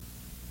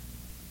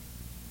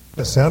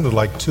It sounded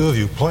like two of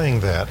you playing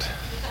that.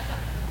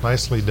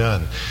 Nicely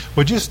done.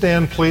 Would you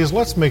stand, please?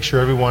 Let's make sure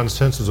everyone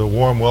senses a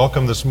warm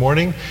welcome this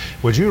morning.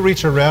 Would you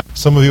reach around?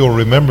 Some of you will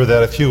remember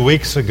that a few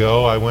weeks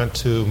ago I went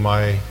to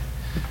my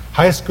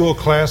high school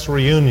class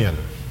reunion.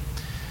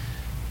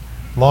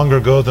 Longer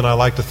ago than I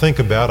like to think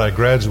about, I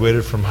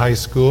graduated from high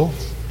school,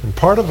 and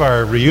part of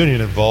our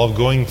reunion involved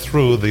going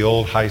through the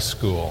old high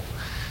school.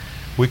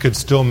 We could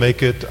still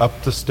make it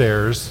up the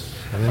stairs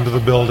and into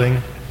the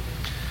building.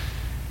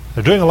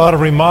 They're doing a lot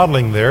of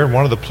remodeling there.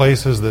 One of the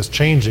places that's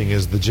changing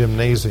is the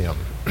gymnasium.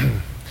 In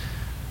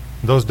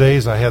those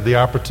days, I had the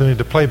opportunity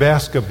to play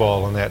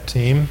basketball on that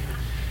team.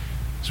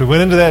 So we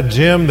went into that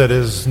gym that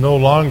is no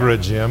longer a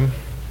gym,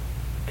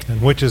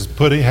 and which is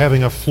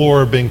having a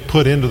floor being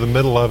put into the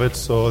middle of it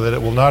so that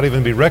it will not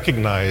even be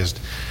recognized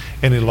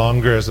any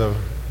longer as a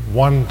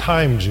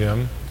one-time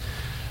gym.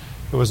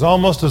 It was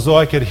almost as though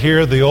I could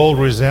hear the old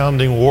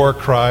resounding war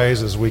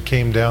cries as we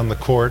came down the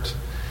court.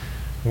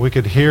 We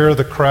could hear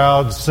the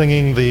crowd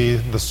singing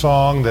the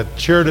song that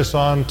cheered us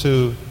on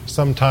to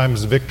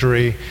sometimes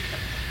victory.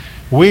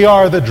 We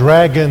are the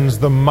dragons,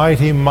 the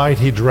mighty,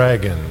 mighty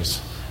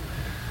dragons.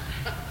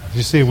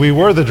 You see, we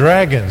were the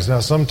dragons. Now,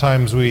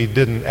 sometimes we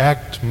didn't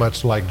act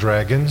much like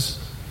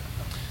dragons.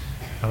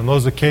 On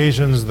those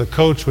occasions, the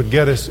coach would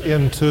get us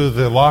into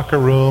the locker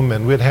room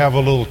and we'd have a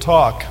little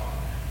talk.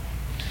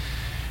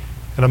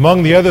 And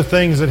among the other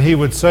things that he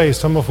would say,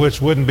 some of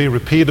which wouldn't be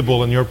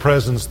repeatable in your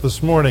presence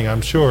this morning,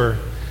 I'm sure,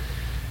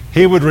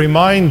 he would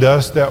remind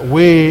us that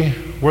we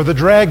were the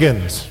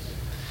dragons.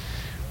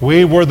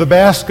 We were the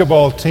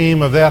basketball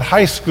team of that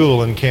high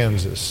school in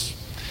Kansas.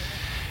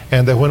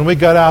 And that when we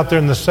got out there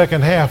in the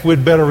second half,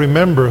 we'd better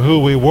remember who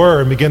we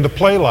were and begin to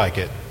play like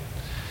it.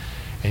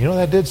 And you know,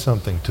 that did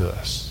something to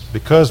us.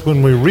 Because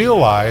when we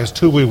realized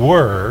who we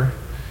were,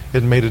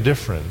 it made a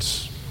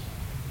difference.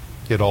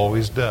 It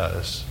always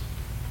does.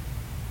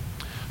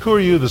 Who are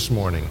you this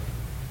morning?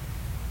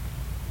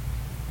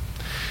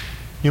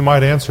 You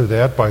might answer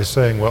that by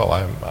saying, well,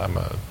 I'm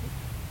a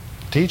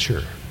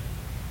teacher.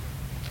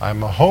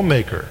 I'm a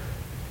homemaker.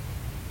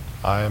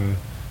 I'm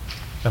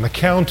an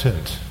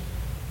accountant.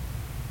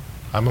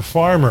 I'm a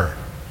farmer.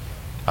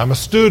 I'm a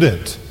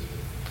student.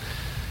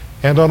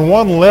 And on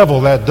one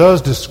level, that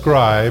does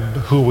describe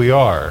who we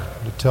are.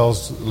 It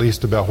tells at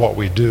least about what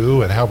we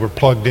do and how we're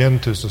plugged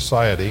into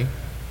society.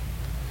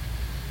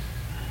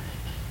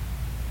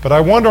 But I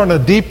wonder on a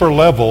deeper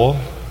level,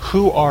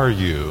 who are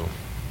you?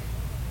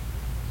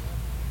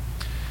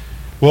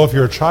 Well, if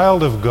you're a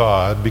child of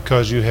God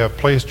because you have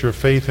placed your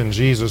faith in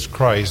Jesus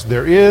Christ,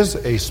 there is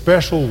a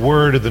special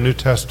word of the New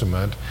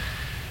Testament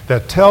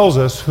that tells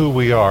us who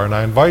we are. And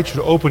I invite you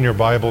to open your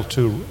Bible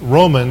to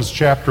Romans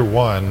chapter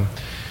 1,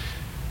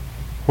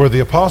 where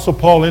the Apostle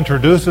Paul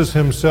introduces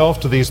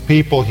himself to these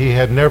people he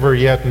had never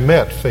yet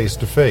met face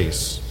to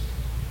face.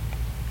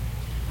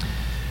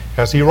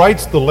 As he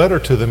writes the letter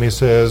to them, he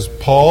says,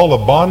 Paul,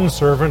 a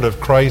bondservant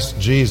of Christ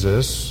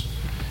Jesus,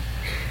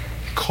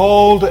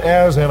 called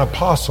as an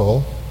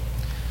apostle,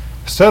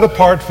 set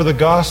apart for the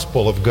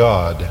gospel of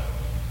God,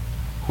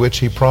 which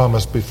he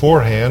promised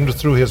beforehand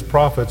through his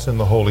prophets in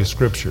the Holy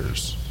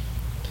Scriptures.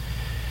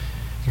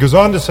 He goes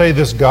on to say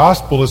this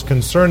gospel is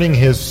concerning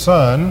his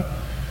Son,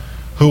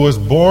 who was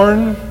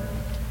born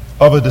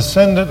of a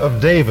descendant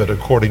of David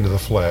according to the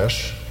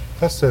flesh.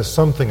 That says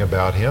something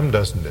about him,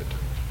 doesn't it?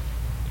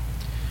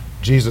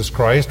 Jesus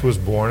Christ was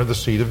born of the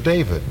seed of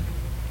David,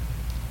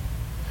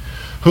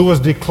 who was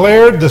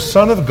declared the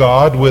Son of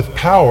God with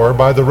power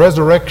by the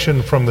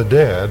resurrection from the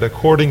dead,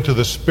 according to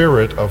the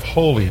Spirit of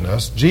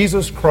holiness,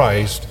 Jesus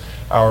Christ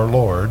our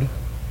Lord,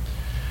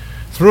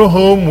 through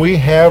whom we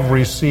have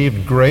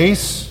received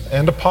grace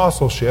and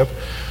apostleship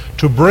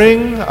to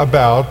bring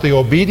about the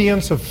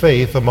obedience of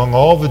faith among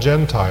all the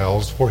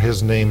Gentiles for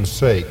his name's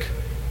sake,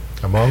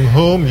 among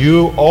whom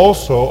you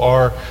also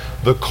are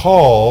the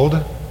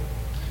called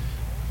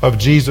of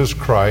Jesus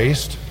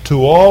Christ,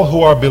 to all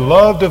who are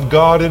beloved of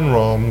God in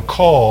Rome,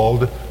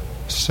 called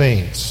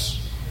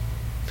saints.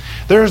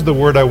 There's the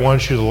word I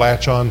want you to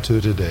latch on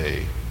to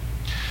today.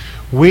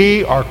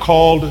 We are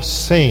called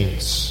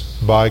saints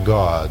by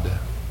God.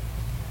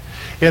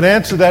 In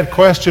answer to that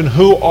question,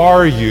 who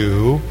are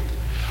you?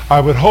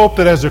 I would hope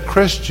that as a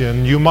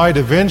Christian, you might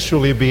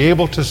eventually be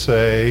able to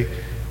say,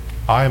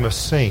 I am a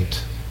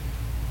saint.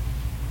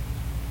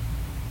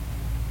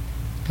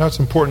 Now it's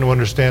important to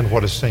understand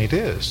what a saint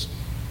is.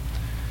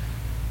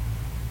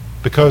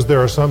 Because there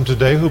are some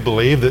today who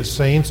believe that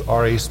saints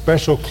are a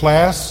special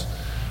class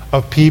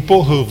of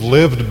people who've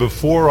lived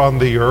before on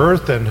the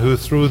earth and who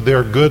through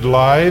their good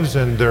lives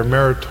and their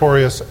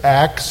meritorious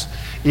acts,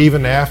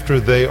 even after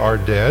they are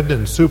dead,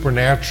 and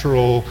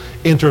supernatural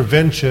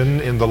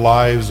intervention in the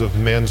lives of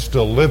men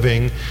still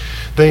living,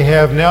 they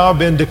have now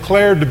been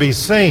declared to be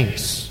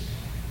saints.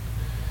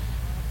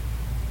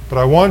 But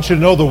I want you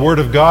to know the Word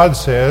of God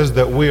says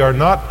that we are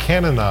not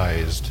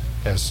canonized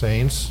as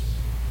saints.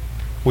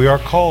 We are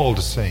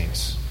called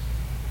saints.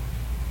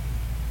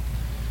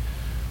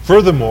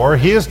 Furthermore,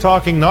 he is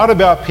talking not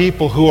about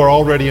people who are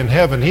already in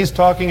heaven. He's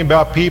talking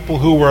about people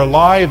who were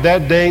alive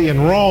that day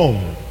in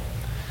Rome.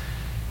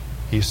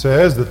 He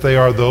says that they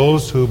are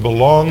those who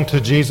belong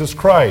to Jesus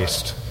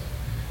Christ.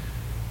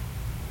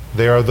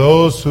 They are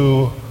those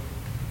who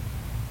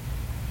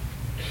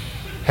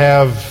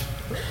have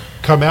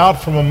come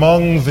out from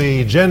among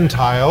the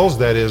Gentiles,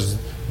 that is,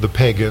 the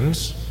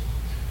pagans,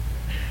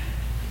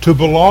 to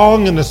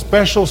belong in a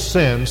special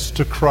sense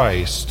to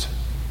Christ.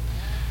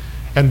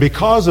 And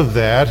because of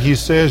that, he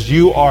says,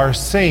 you are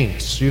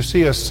saints. You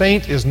see, a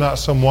saint is not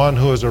someone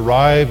who has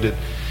arrived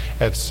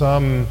at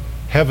some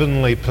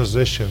heavenly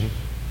position.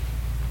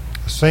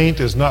 A saint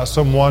is not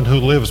someone who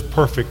lives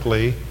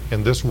perfectly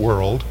in this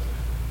world.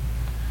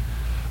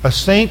 A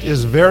saint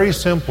is very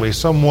simply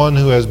someone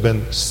who has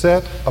been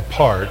set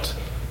apart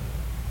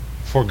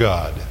for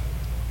God.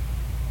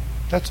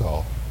 That's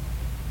all.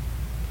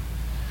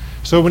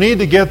 So we need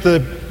to get the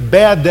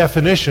bad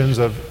definitions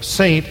of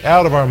saint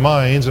out of our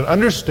minds and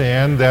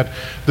understand that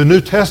the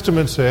New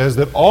Testament says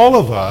that all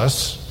of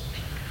us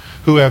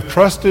who have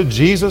trusted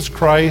Jesus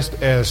Christ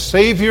as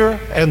Savior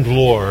and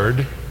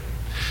Lord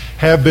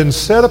have been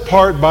set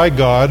apart by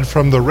God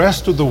from the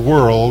rest of the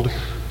world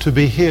to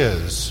be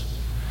His.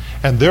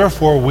 And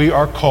therefore we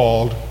are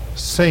called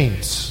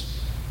saints.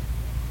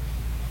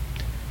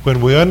 When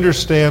we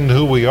understand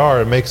who we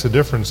are, it makes a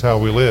difference how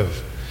we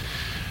live.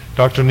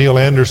 Dr. Neil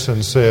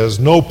Anderson says,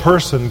 no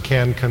person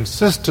can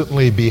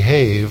consistently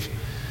behave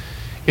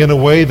in a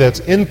way that's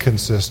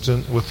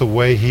inconsistent with the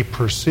way he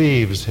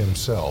perceives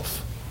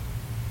himself.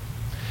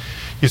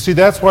 You see,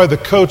 that's why the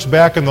coach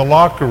back in the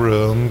locker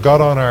room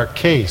got on our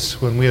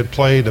case when we had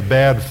played a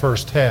bad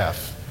first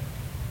half.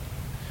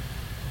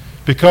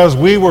 Because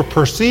we were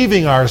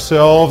perceiving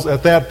ourselves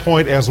at that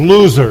point as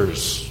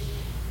losers.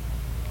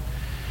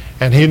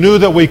 And he knew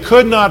that we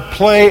could not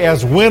play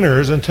as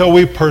winners until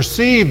we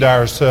perceived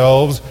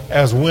ourselves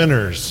as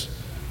winners.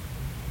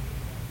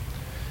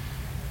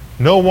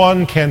 No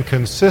one can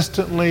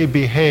consistently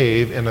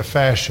behave in a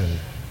fashion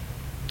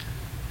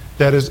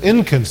that is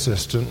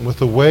inconsistent with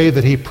the way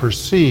that he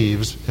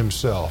perceives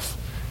himself.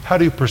 How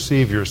do you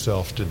perceive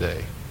yourself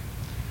today?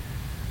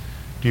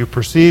 Do you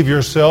perceive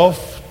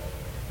yourself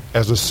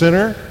as a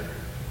sinner?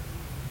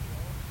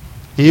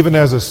 Even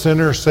as a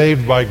sinner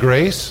saved by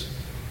grace?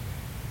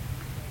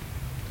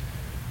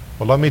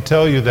 Well, let me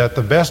tell you that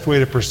the best way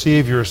to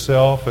perceive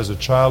yourself as a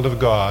child of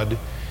God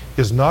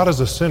is not as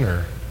a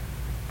sinner,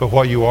 but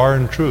what you are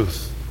in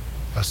truth,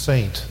 a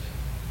saint.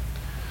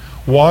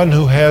 One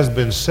who has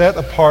been set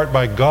apart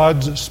by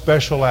God's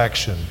special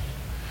action.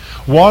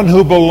 One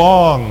who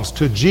belongs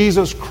to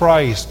Jesus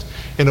Christ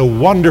in a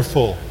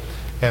wonderful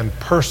and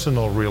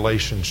personal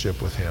relationship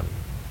with Him.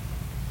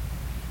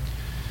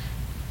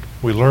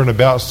 We learn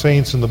about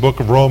saints in the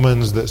book of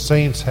Romans that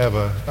saints have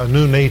a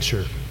new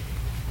nature.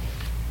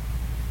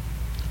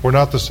 We're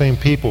not the same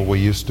people we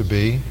used to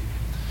be.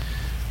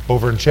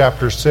 Over in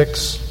chapter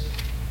 6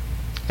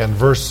 and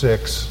verse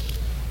 6,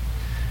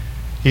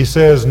 he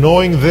says,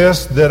 knowing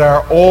this, that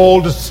our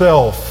old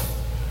self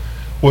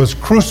was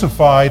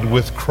crucified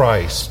with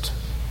Christ.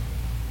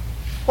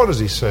 What is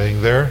he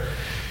saying there?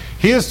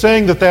 He is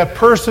saying that that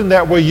person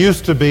that we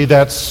used to be,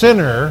 that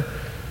sinner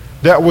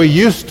that we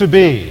used to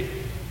be,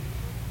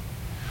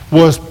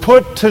 was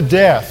put to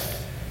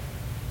death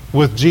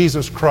with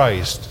Jesus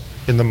Christ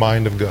in the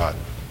mind of God.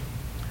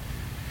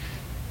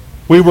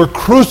 We were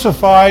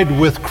crucified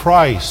with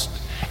Christ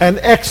and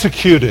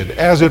executed,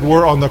 as it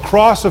were, on the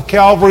cross of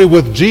Calvary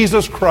with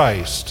Jesus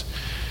Christ,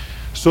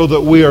 so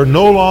that we are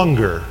no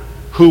longer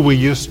who we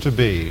used to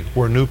be.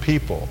 We're new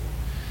people.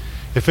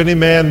 If any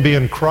man be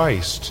in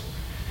Christ,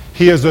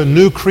 he is a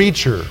new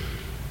creature.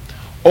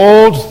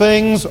 Old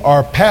things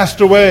are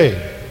passed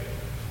away.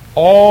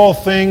 All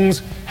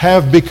things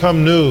have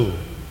become new,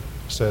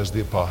 says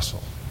the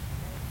apostle.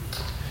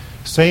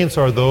 Saints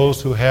are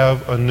those who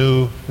have a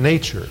new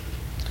nature.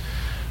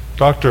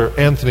 Dr.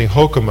 Anthony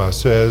Hoekema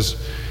says,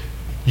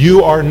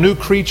 you are new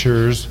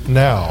creatures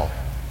now.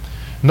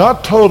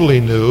 Not totally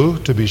new,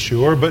 to be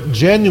sure, but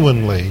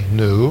genuinely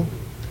new.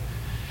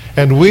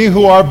 And we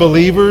who are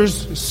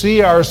believers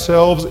see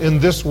ourselves in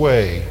this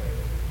way,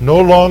 no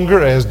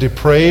longer as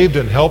depraved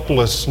and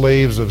helpless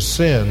slaves of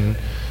sin,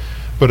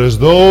 but as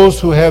those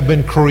who have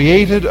been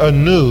created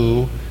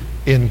anew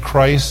in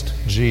Christ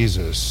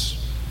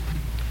Jesus.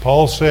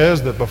 Paul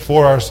says that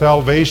before our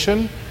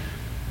salvation,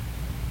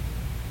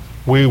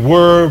 we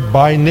were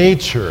by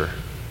nature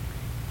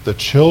the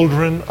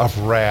children of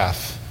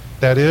wrath.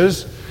 That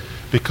is,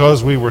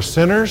 because we were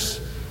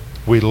sinners,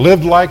 we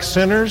lived like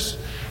sinners,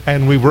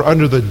 and we were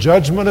under the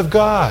judgment of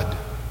God.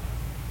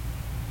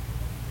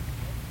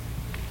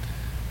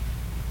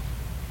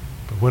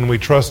 But when we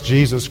trust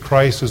Jesus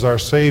Christ as our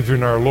Savior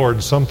and our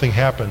Lord, something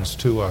happens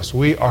to us.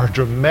 We are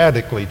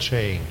dramatically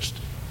changed.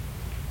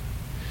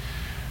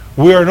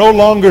 We are no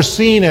longer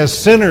seen as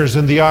sinners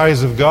in the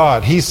eyes of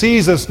God. He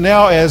sees us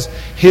now as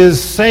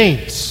His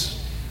saints,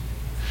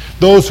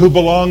 those who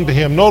belong to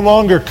Him, no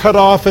longer cut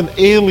off and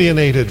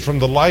alienated from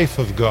the life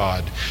of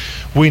God.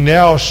 We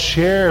now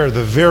share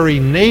the very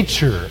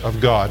nature of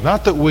God.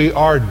 Not that we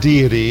are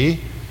deity,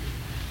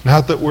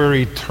 not that we're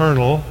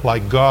eternal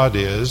like God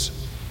is,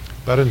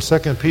 but in 2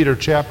 Peter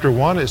chapter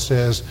 1 it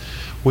says,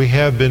 we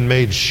have been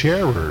made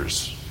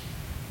sharers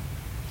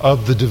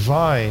of the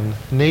divine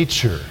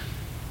nature.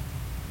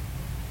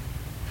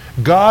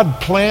 God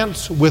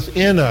plants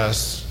within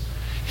us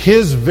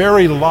His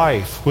very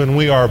life when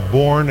we are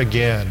born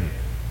again.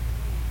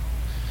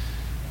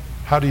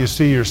 How do you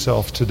see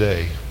yourself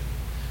today?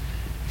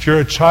 If you're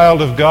a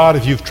child of God,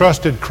 if you've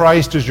trusted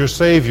Christ as your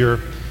Savior,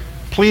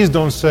 please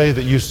don't say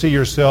that you see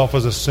yourself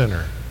as a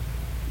sinner.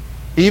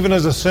 Even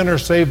as a sinner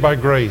saved by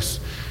grace,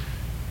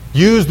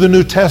 use the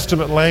New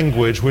Testament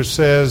language which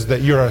says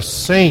that you're a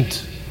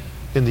saint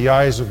in the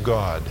eyes of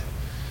God.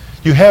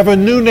 You have a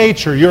new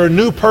nature. You're a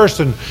new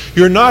person.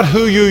 You're not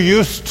who you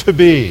used to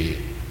be.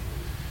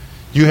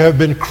 You have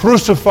been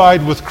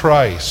crucified with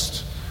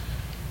Christ.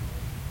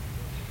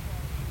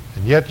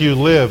 And yet you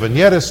live. And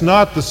yet it's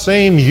not the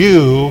same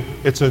you.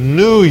 It's a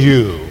new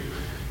you.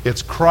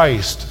 It's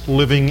Christ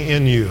living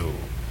in you.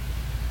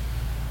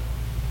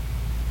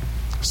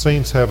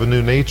 Saints have a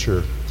new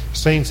nature.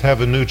 Saints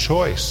have a new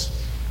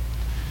choice.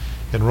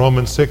 In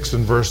Romans 6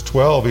 and verse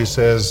 12 he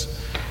says,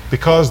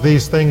 because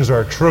these things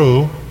are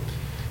true,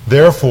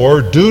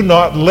 therefore do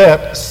not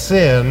let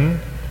sin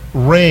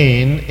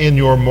reign in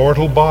your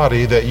mortal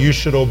body that you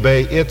should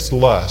obey its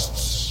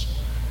lusts.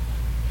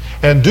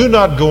 And do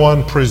not go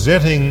on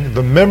presenting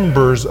the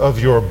members of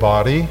your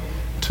body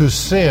to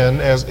sin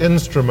as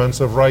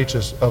instruments of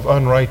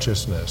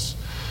unrighteousness.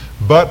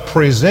 But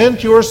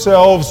present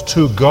yourselves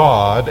to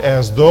God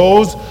as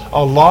those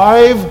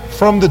alive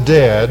from the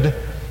dead,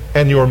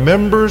 and your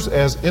members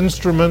as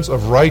instruments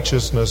of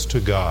righteousness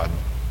to God.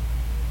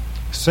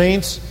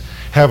 Saints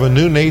have a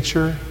new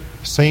nature.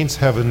 Saints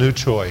have a new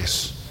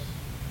choice.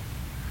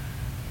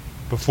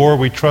 Before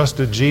we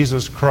trusted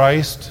Jesus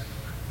Christ,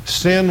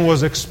 sin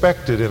was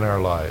expected in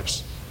our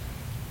lives.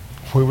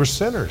 We were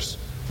sinners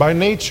by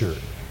nature.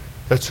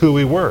 That's who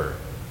we were.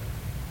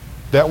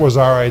 That was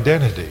our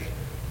identity.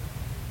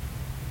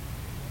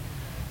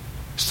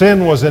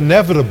 Sin was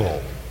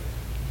inevitable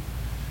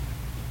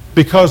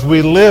because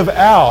we live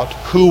out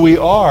who we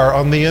are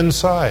on the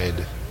inside.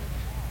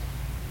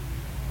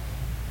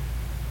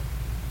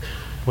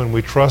 When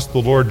we trust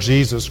the Lord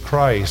Jesus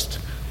Christ,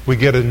 we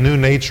get a new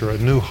nature, a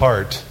new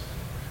heart.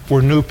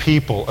 We're new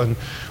people, and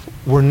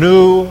we're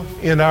new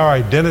in our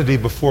identity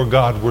before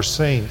God. We're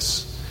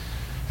saints.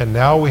 And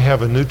now we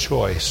have a new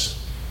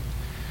choice.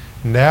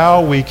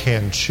 Now we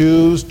can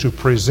choose to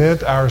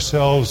present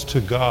ourselves to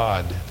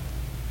God,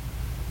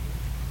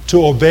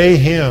 to obey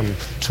Him,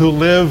 to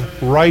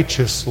live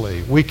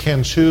righteously. We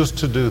can choose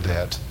to do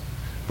that.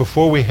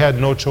 Before we had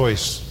no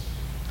choice.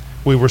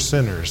 We were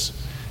sinners.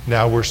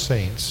 Now we're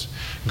saints.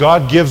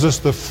 God gives us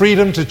the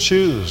freedom to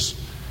choose.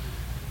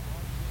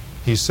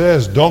 He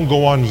says, don't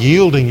go on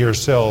yielding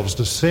yourselves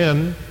to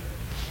sin.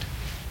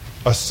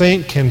 A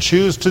saint can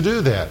choose to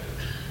do that.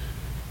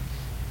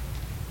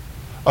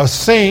 A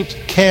saint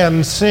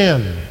can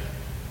sin.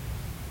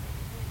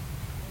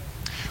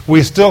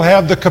 We still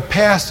have the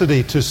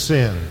capacity to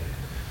sin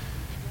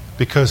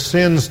because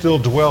sin still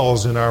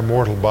dwells in our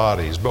mortal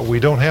bodies, but we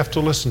don't have to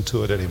listen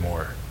to it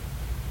anymore.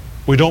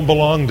 We don't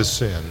belong to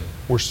sin.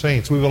 We're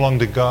saints. We belong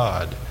to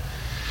God.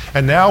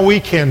 And now we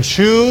can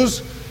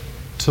choose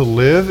to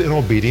live in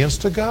obedience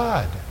to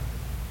God.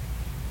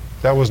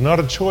 That was not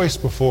a choice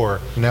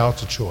before. Now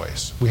it's a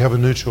choice. We have a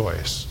new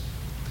choice.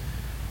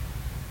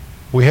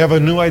 We have a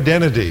new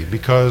identity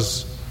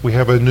because we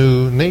have a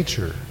new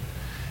nature.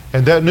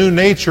 And that new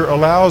nature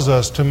allows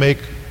us to make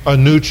a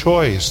new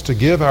choice, to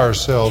give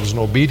ourselves in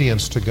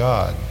obedience to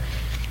God.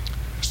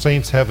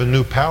 Saints have a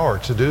new power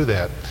to do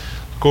that.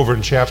 Look over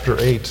in chapter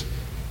 8,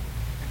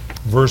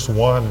 verse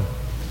 1.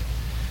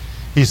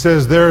 He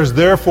says, there is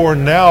therefore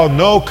now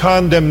no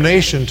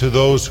condemnation to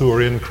those who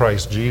are in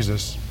Christ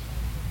Jesus.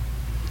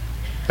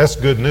 That's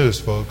good news,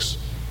 folks.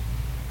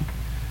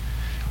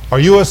 Are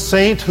you a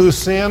saint who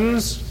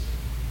sins?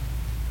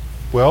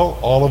 Well,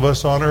 all of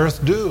us on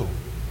earth do,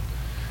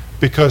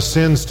 because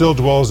sin still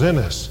dwells in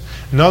us.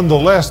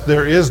 Nonetheless,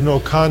 there is no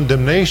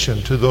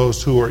condemnation to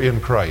those who are in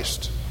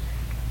Christ.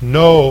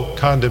 No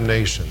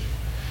condemnation.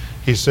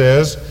 He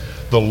says,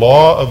 the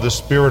law of the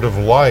Spirit of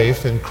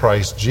life in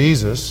Christ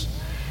Jesus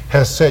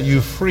has set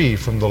you free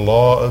from the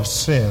law of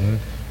sin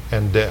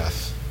and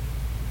death.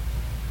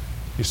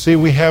 You see,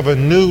 we have a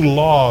new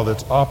law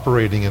that's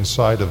operating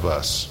inside of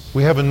us.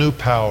 We have a new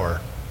power.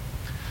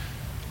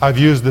 I've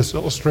used this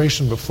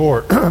illustration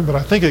before, but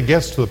I think it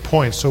gets to the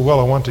point so well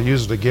I want to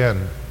use it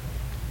again.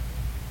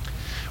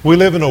 We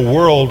live in a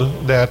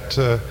world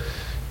that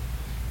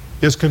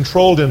is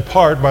controlled in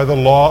part by the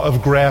law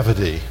of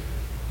gravity.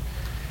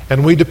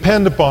 And we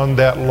depend upon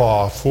that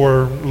law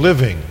for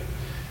living.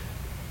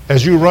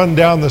 As you run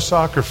down the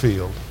soccer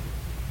field,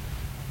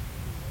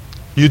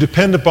 you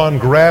depend upon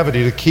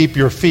gravity to keep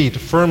your feet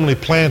firmly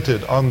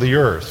planted on the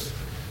earth.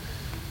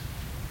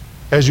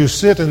 As you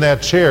sit in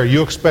that chair,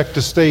 you expect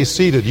to stay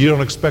seated. You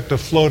don't expect to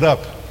float up.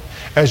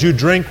 As you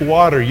drink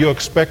water, you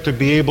expect to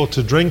be able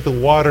to drink the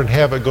water and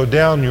have it go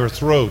down your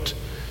throat.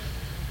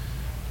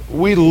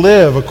 We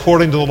live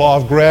according to the law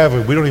of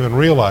gravity. We don't even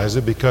realize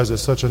it because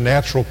it's such a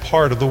natural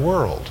part of the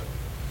world.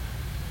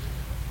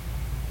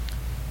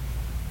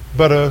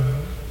 But a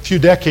few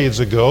decades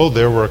ago,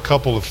 there were a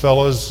couple of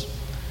fellas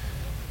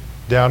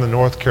down in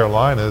North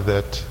Carolina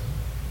that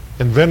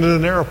invented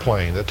an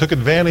airplane that took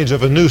advantage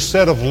of a new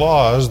set of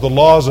laws, the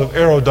laws of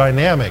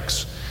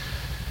aerodynamics.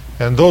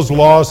 And those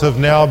laws have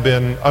now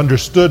been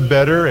understood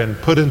better and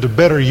put into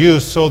better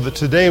use so that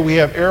today we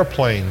have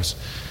airplanes.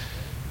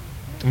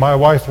 My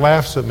wife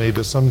laughs at me,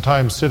 but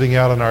sometimes sitting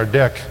out on our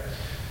deck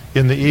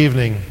in the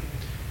evening,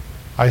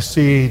 I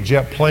see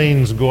jet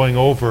planes going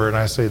over, and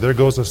I say, there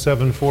goes a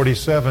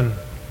 747,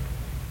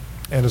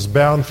 and it's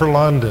bound for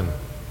London.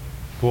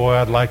 Boy,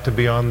 I'd like to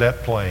be on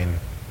that plane.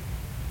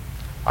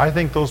 I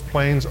think those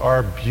planes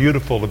are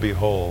beautiful to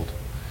behold.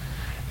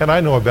 And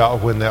I know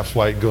about when that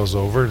flight goes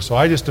over, so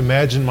I just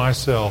imagine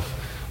myself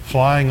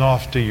flying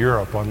off to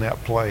Europe on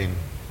that plane.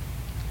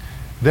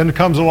 Then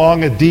comes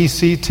along a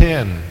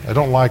DC-10. I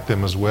don't like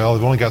them as well.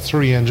 They've only got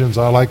 3 engines.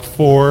 I like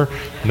 4,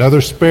 another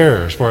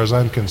spare as far as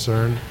I'm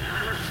concerned.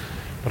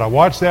 But I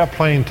watch that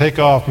plane take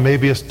off.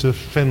 Maybe it's to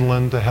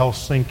Finland, to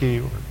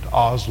Helsinki, or to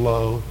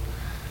Oslo.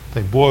 I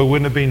think, boy,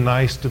 wouldn't it be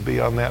nice to be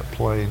on that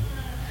plane?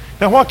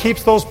 Now, what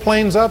keeps those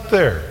planes up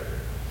there?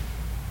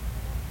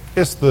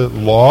 It's the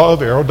law of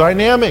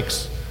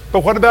aerodynamics.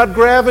 But what about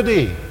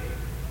gravity?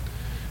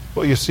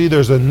 Well, you see,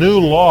 there's a new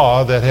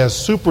law that has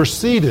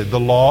superseded the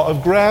law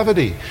of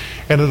gravity.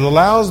 And it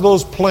allows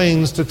those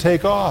planes to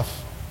take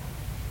off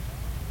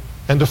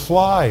and to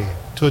fly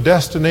to a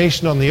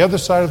destination on the other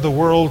side of the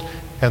world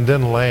and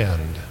then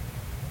land.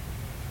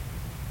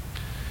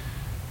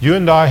 You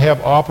and I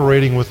have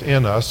operating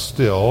within us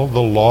still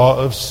the law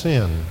of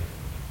sin.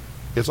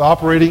 It's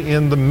operating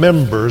in the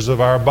members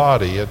of our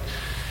body.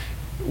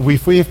 We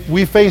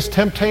face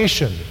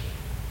temptation.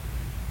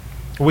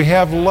 We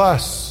have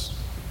lusts.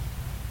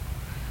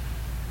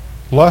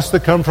 Lusts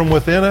that come from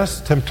within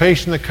us,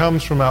 temptation that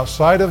comes from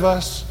outside of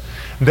us.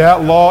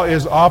 That law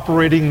is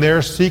operating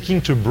there,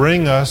 seeking to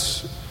bring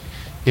us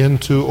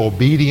into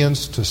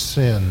obedience to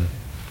sin,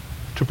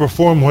 to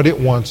perform what it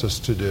wants us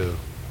to do.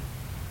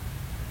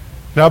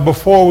 Now,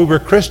 before we were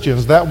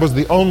Christians, that was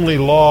the only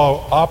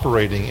law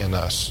operating in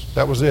us.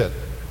 That was it.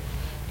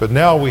 But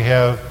now we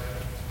have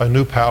a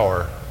new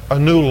power, a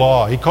new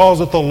law. He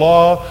calls it the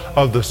law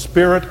of the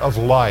Spirit of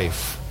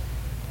life.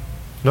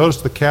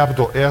 Notice the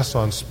capital S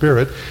on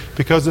Spirit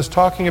because it's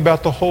talking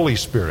about the Holy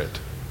Spirit.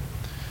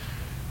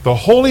 The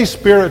Holy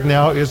Spirit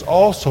now is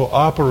also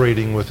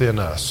operating within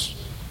us.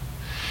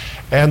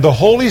 And the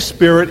Holy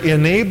Spirit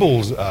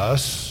enables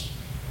us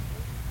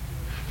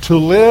to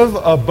live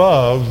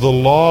above the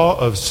law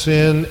of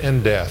sin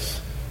and death.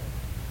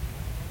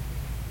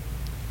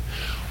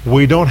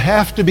 We don't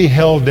have to be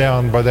held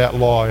down by that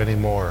law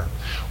anymore.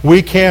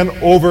 We can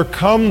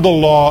overcome the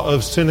law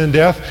of sin and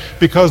death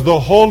because the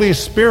Holy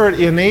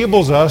Spirit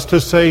enables us to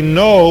say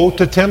no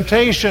to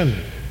temptation.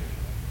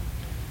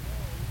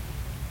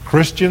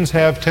 Christians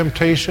have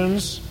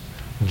temptations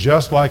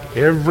just like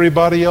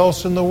everybody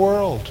else in the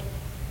world.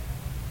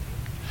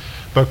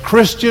 But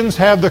Christians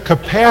have the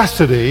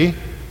capacity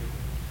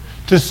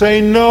to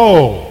say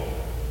no.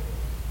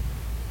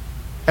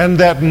 And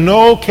that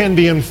no can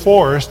be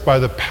enforced by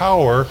the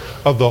power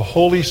of the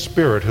Holy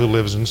Spirit who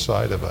lives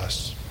inside of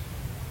us.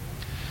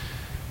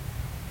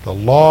 The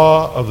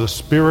law of the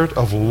Spirit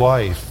of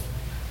life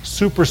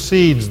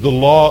supersedes the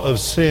law of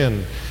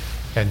sin.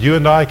 And you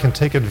and I can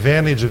take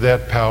advantage of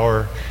that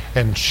power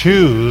and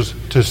choose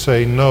to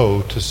say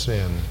no to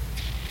sin.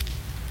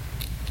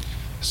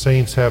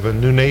 Saints have a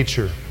new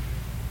nature.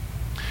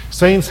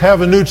 Saints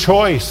have a new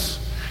choice.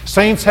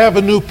 Saints have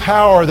a new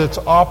power that's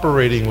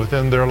operating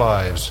within their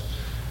lives.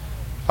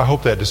 I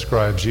hope that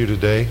describes you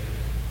today.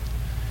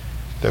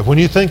 That when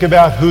you think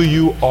about who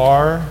you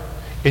are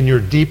in your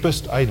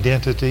deepest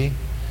identity,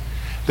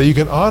 that you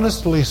can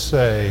honestly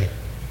say,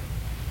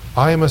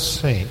 I am a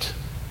saint.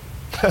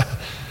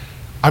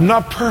 I'm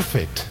not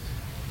perfect.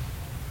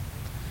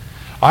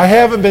 I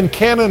haven't been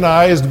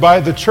canonized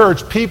by the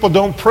church. People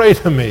don't pray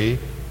to me.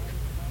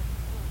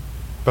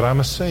 But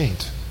I'm a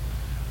saint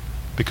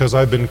because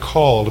I've been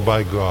called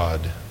by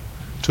God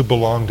to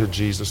belong to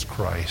Jesus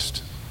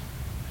Christ.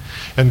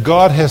 And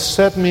God has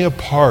set me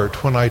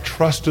apart when I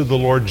trusted the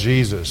Lord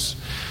Jesus.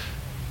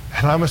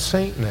 And I'm a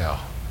saint now.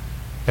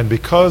 And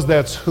because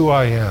that's who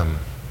I am,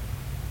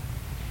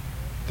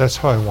 that's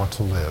how I want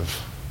to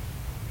live.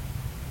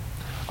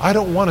 I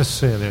don't want to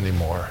sin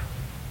anymore.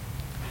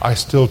 I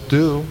still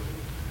do.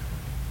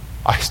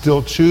 I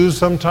still choose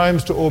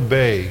sometimes to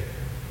obey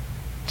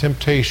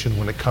temptation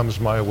when it comes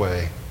my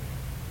way.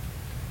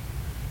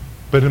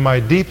 But in my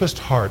deepest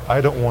heart,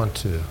 I don't want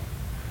to.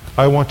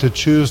 I want to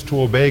choose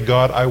to obey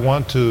God. I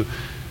want to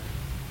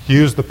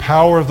use the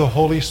power of the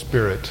Holy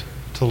Spirit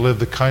to live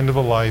the kind of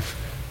a life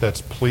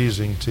that's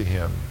pleasing to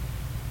Him.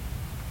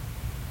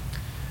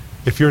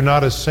 If you're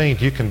not a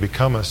saint, you can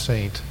become a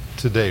saint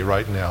today,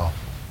 right now.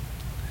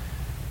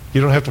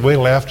 You don't have to wait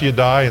until after you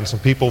die and some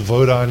people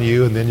vote on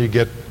you and then you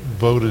get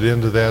voted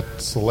into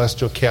that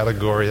celestial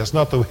category. That's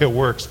not the way it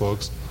works,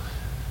 folks.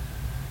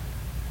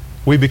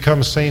 We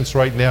become saints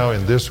right now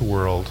in this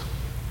world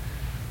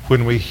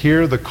when we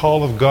hear the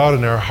call of God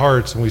in our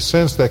hearts and we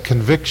sense that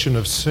conviction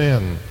of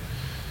sin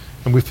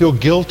and we feel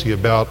guilty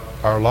about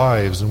our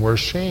lives and we're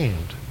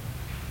ashamed.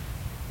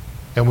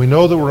 And we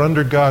know that we're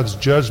under God's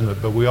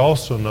judgment, but we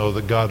also know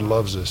that God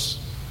loves us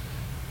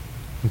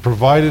and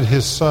provided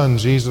His Son,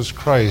 Jesus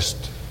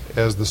Christ,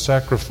 as the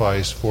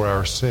sacrifice for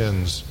our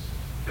sins.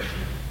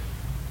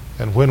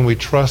 And when we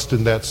trust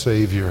in that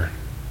Savior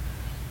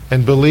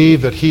and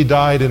believe that He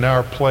died in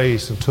our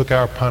place and took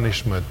our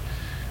punishment,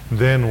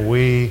 then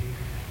we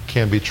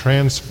can be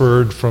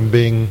transferred from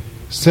being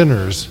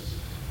sinners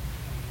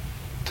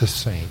to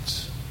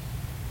saints.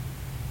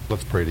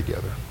 Let's pray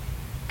together.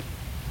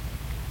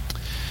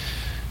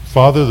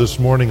 Father, this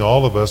morning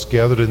all of us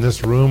gathered in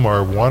this room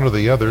are one or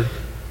the other.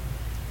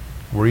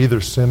 We're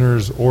either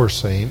sinners or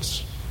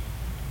saints.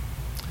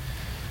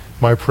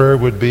 My prayer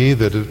would be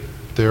that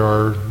if there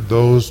are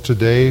those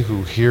today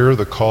who hear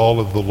the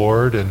call of the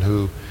Lord and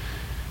who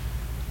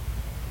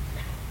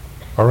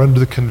are under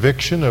the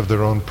conviction of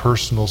their own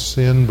personal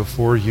sin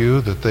before you,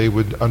 that they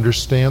would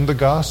understand the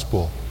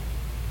gospel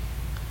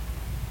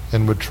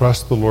and would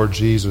trust the Lord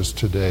Jesus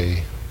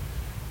today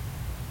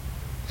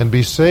and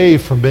be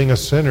saved from being a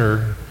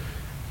sinner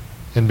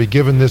and be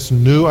given this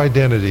new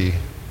identity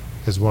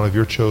as one of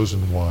your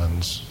chosen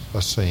ones,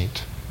 a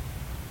saint.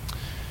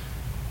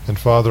 And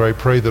Father, I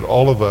pray that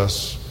all of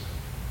us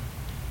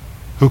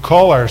who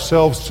call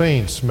ourselves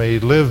saints may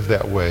live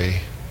that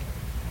way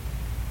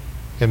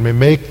and may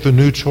make the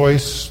new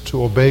choice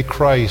to obey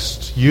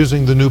Christ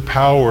using the new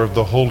power of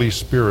the Holy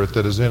Spirit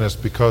that is in us,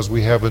 because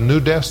we have a new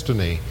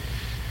destiny,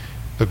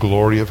 the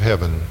glory of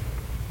heaven.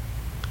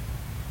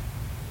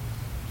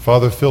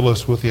 Father, fill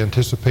us with the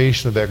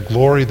anticipation of that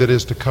glory that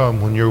is to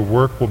come when your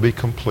work will be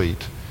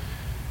complete,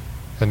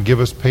 and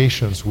give us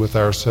patience with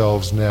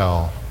ourselves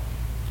now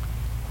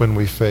when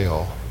we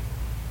fail.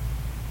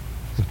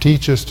 And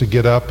teach us to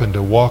get up and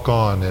to walk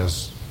on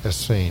as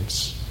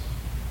saints.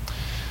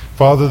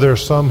 Father, there are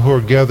some who are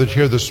gathered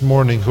here this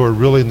morning who are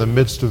really in the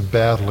midst of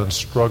battle and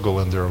struggle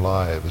in their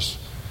lives.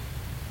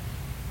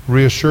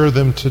 Reassure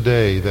them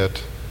today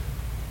that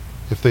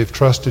if they've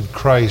trusted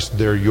Christ,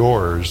 they're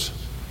yours,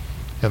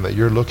 and that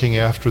you're looking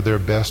after their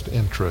best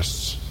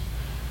interests.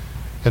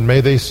 And may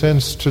they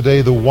sense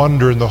today the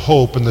wonder and the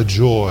hope and the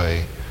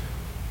joy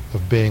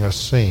of being a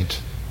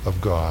saint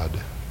of God.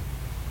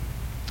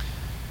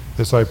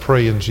 This I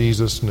pray in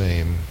Jesus'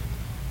 name.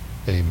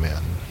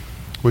 Amen.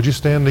 Would you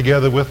stand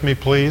together with me,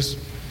 please?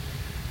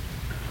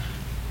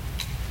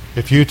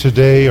 If you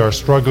today are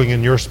struggling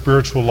in your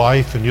spiritual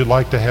life and you'd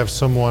like to have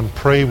someone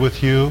pray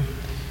with you,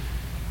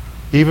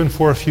 even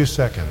for a few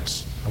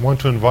seconds, I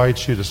want to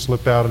invite you to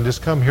slip out and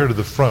just come here to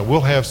the front.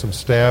 We'll have some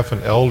staff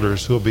and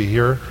elders who will be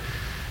here,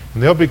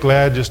 and they'll be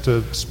glad just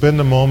to spend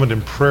a moment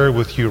in prayer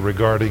with you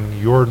regarding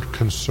your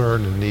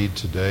concern and need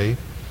today.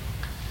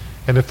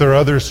 And if there are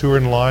others who are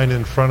in line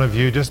in front of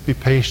you, just be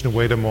patient and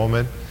wait a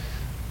moment.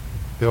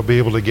 They'll be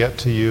able to get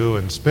to you,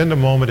 and spend a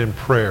moment in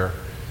prayer,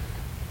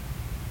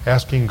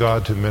 asking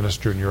God to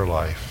minister in your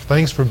life.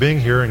 Thanks for being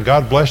here, and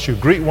God bless you.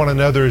 Greet one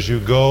another as you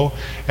go,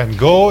 and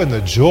go in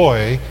the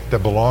joy that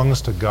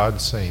belongs to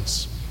God's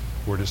saints.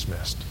 We're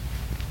dismissed.